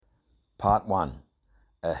Part 1.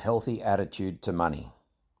 A Healthy Attitude to Money.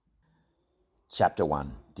 Chapter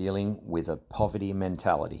 1. Dealing with a Poverty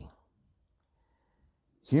Mentality.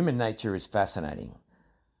 Human nature is fascinating.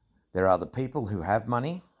 There are the people who have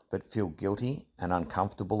money but feel guilty and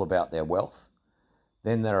uncomfortable about their wealth.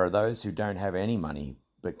 Then there are those who don't have any money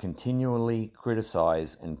but continually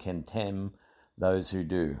criticize and condemn those who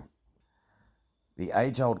do. The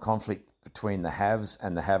age-old conflict between the haves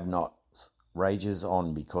and the have-nots rages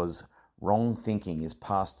on because wrong thinking is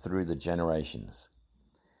passed through the generations.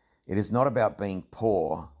 It is not about being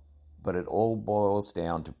poor, but it all boils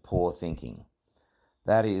down to poor thinking.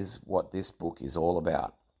 That is what this book is all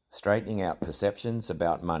about, straightening out perceptions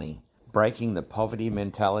about money, breaking the poverty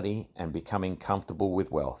mentality and becoming comfortable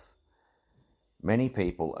with wealth. Many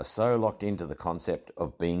people are so locked into the concept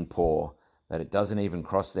of being poor that it doesn't even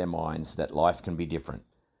cross their minds that life can be different.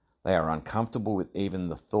 They are uncomfortable with even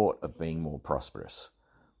the thought of being more prosperous.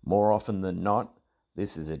 More often than not,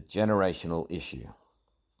 this is a generational issue.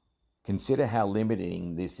 Consider how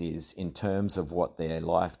limiting this is in terms of what their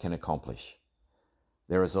life can accomplish.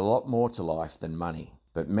 There is a lot more to life than money,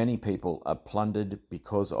 but many people are plundered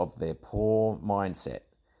because of their poor mindset.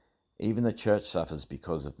 Even the church suffers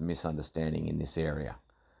because of misunderstanding in this area.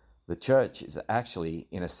 The church is actually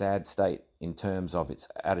in a sad state in terms of its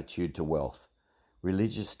attitude to wealth.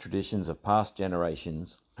 Religious traditions of past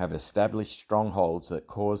generations have established strongholds that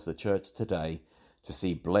cause the church today to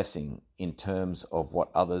see blessing in terms of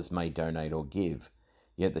what others may donate or give.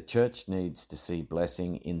 Yet the church needs to see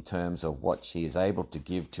blessing in terms of what she is able to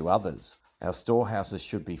give to others. Our storehouses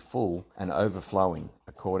should be full and overflowing,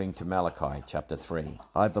 according to Malachi chapter 3.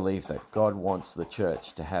 I believe that God wants the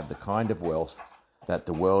church to have the kind of wealth that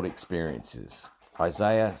the world experiences.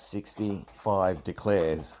 Isaiah 65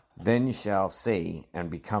 declares, "Then you shall see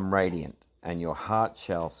and become radiant, and your heart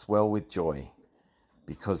shall swell with joy,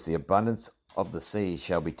 because the abundance of the sea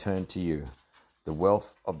shall be turned to you. The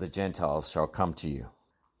wealth of the Gentiles shall come to you."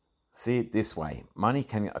 See it this way. Money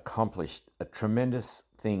can accomplish tremendous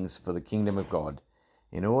things for the kingdom of God.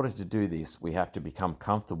 In order to do this, we have to become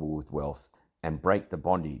comfortable with wealth and break the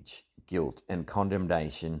bondage, guilt, and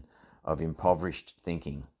condemnation of impoverished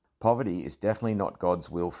thinking. Poverty is definitely not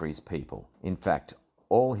God's will for his people. In fact,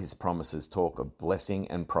 all his promises talk of blessing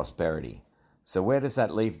and prosperity. So where does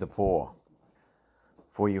that leave the poor?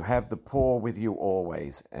 "For you have the poor with you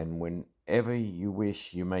always, and whenever you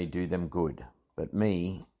wish you may do them good. But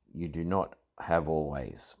me you do not have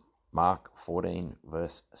always." Mark 14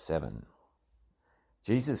 verse 7.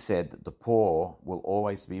 Jesus said that the poor will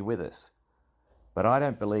always be with us. But I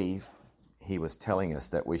don't believe he was telling us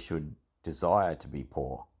that we should desire to be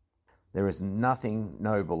poor. There is nothing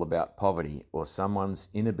noble about poverty or someone's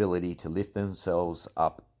inability to lift themselves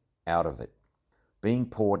up out of it. Being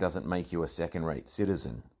poor doesn't make you a second-rate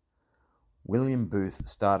citizen. William Booth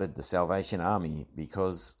started the Salvation Army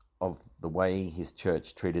because of the way his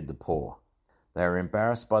church treated the poor. They were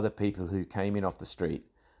embarrassed by the people who came in off the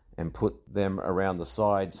street and put them around the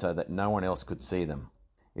side so that no one else could see them.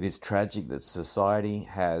 It is tragic that society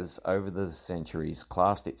has, over the centuries,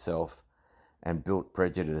 classed itself and built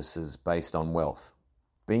prejudices based on wealth.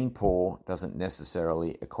 Being poor doesn't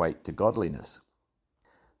necessarily equate to godliness.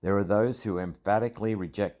 There are those who emphatically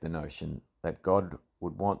reject the notion that God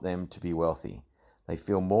would want them to be wealthy. They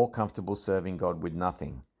feel more comfortable serving God with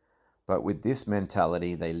nothing. But with this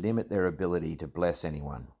mentality, they limit their ability to bless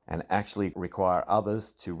anyone and actually require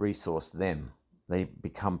others to resource them. They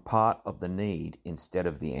become part of the need instead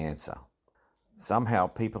of the answer. Somehow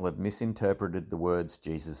people have misinterpreted the words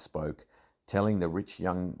Jesus spoke, telling the rich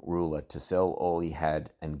young ruler to sell all he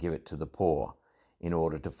had and give it to the poor in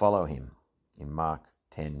order to follow him, in Mark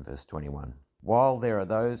 10 verse 21. While there are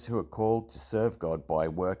those who are called to serve God by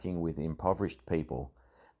working with impoverished people,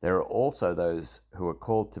 there are also those who are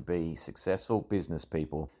called to be successful business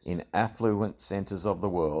people in affluent centers of the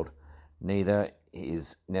world. Neither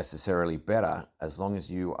is necessarily better as long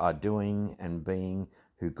as you are doing and being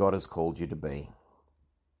who God has called you to be.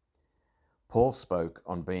 Paul spoke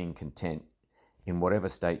on being content in whatever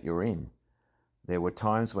state you're in. There were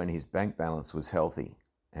times when his bank balance was healthy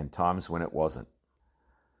and times when it wasn't.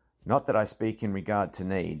 Not that I speak in regard to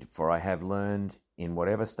need, for I have learned in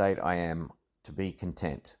whatever state I am to be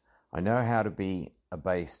content. I know how to be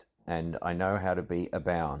abased and I know how to be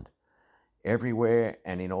abound. Everywhere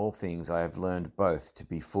and in all things I have learned both to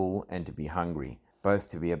be full and to be hungry, both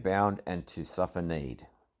to be abound and to suffer need.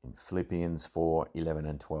 In Philippians 4:11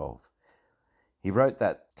 and 12. He wrote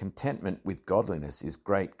that contentment with godliness is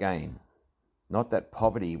great gain, not that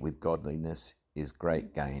poverty with godliness is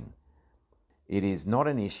great gain. It is not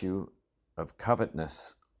an issue of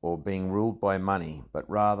covetousness or being ruled by money, but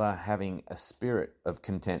rather having a spirit of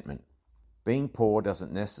contentment. Being poor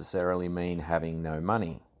doesn't necessarily mean having no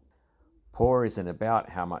money. Poor isn't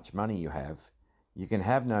about how much money you have. You can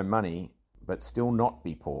have no money, but still not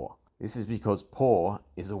be poor. This is because poor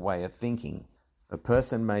is a way of thinking. A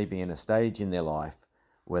person may be in a stage in their life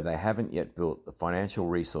where they haven't yet built the financial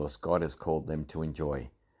resource God has called them to enjoy.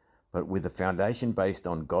 But with a foundation based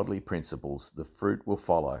on godly principles, the fruit will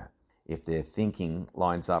follow if their thinking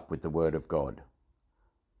lines up with the Word of God.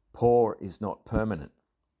 Poor is not permanent.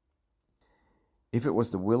 If it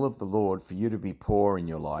was the will of the Lord for you to be poor in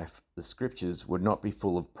your life, the Scriptures would not be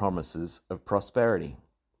full of promises of prosperity.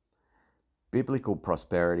 Biblical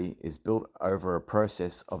prosperity is built over a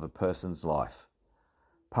process of a person's life.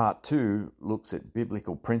 Part 2 looks at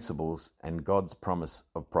biblical principles and God's promise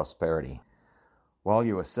of prosperity. While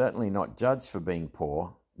you are certainly not judged for being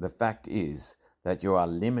poor, the fact is that you are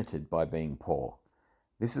limited by being poor.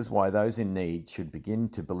 This is why those in need should begin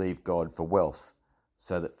to believe God for wealth,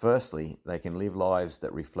 so that firstly, they can live lives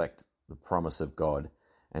that reflect the promise of God,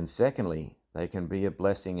 and secondly, they can be a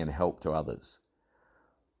blessing and help to others.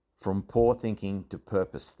 From poor thinking to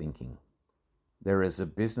purpose thinking. There is a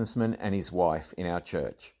businessman and his wife in our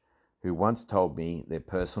church who once told me their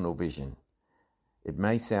personal vision. It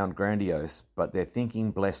may sound grandiose, but their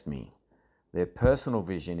thinking blessed me. Their personal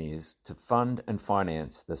vision is to fund and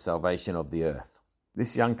finance the salvation of the earth.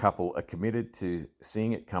 This young couple are committed to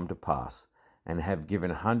seeing it come to pass and have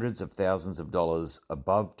given hundreds of thousands of dollars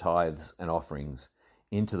above tithes and offerings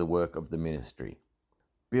into the work of the ministry.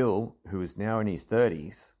 Bill, who is now in his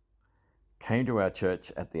 30s, came to our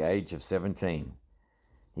church at the age of 17.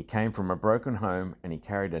 He came from a broken home and he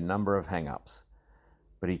carried a number of hang-ups.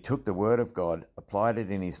 But he took the Word of God, applied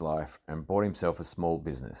it in his life, and bought himself a small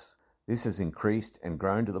business. This has increased and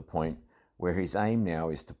grown to the point where his aim now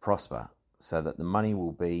is to prosper, so that the money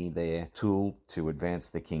will be their tool to advance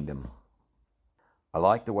the kingdom. I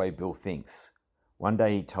like the way Bill thinks. One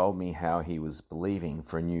day he told me how he was believing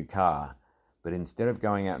for a new car, but instead of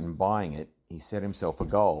going out and buying it, he set himself a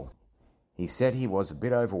goal. He said he was a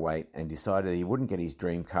bit overweight and decided he wouldn't get his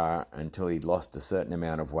dream car until he'd lost a certain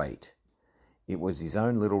amount of weight. It was his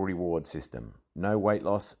own little reward system. No weight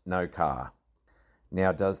loss, no car.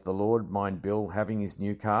 Now, does the Lord mind Bill having his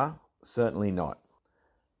new car? Certainly not.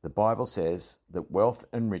 The Bible says that wealth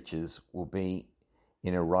and riches will be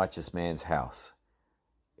in a righteous man's house.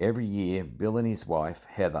 Every year, Bill and his wife,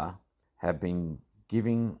 Heather, have been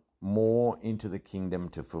giving more into the kingdom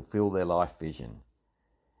to fulfill their life vision.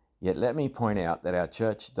 Yet let me point out that our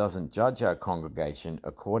church doesn't judge our congregation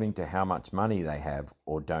according to how much money they have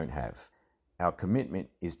or don't have. Our commitment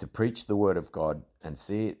is to preach the Word of God and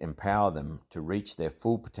see it empower them to reach their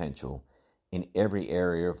full potential in every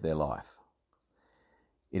area of their life.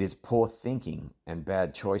 It is poor thinking and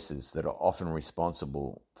bad choices that are often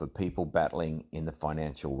responsible for people battling in the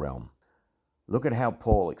financial realm. Look at how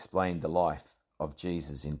Paul explained the life of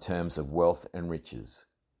Jesus in terms of wealth and riches.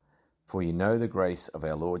 For you know the grace of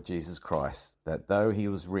our Lord Jesus Christ, that though he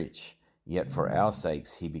was rich, yet for our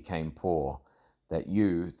sakes he became poor, that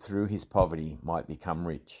you, through his poverty, might become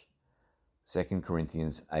rich. 2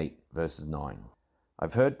 Corinthians 8, verses 9.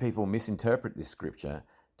 I've heard people misinterpret this scripture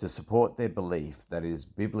to support their belief that it is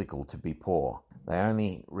biblical to be poor. They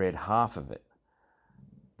only read half of it,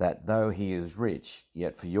 that though he is rich,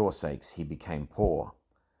 yet for your sakes he became poor.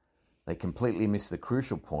 They completely miss the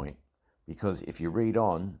crucial point, because if you read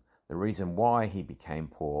on, the reason why he became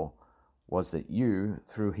poor was that you,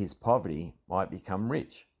 through his poverty, might become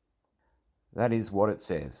rich. That is what it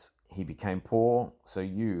says. He became poor so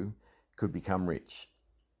you could become rich.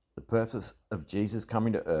 The purpose of Jesus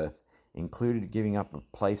coming to earth included giving up a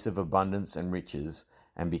place of abundance and riches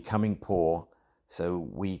and becoming poor so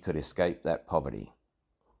we could escape that poverty.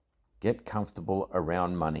 Get comfortable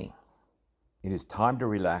around money. It is time to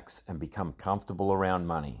relax and become comfortable around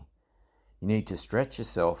money. You need to stretch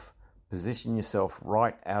yourself, position yourself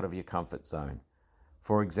right out of your comfort zone.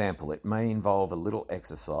 For example, it may involve a little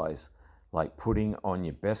exercise like putting on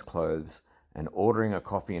your best clothes and ordering a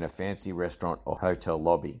coffee in a fancy restaurant or hotel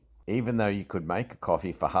lobby. Even though you could make a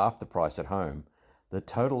coffee for half the price at home, the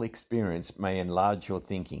total experience may enlarge your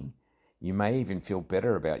thinking. You may even feel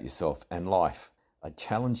better about yourself and life. I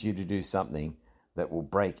challenge you to do something that will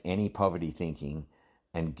break any poverty thinking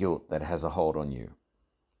and guilt that has a hold on you.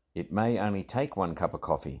 It may only take one cup of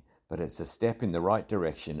coffee, but it's a step in the right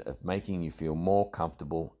direction of making you feel more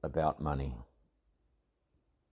comfortable about money.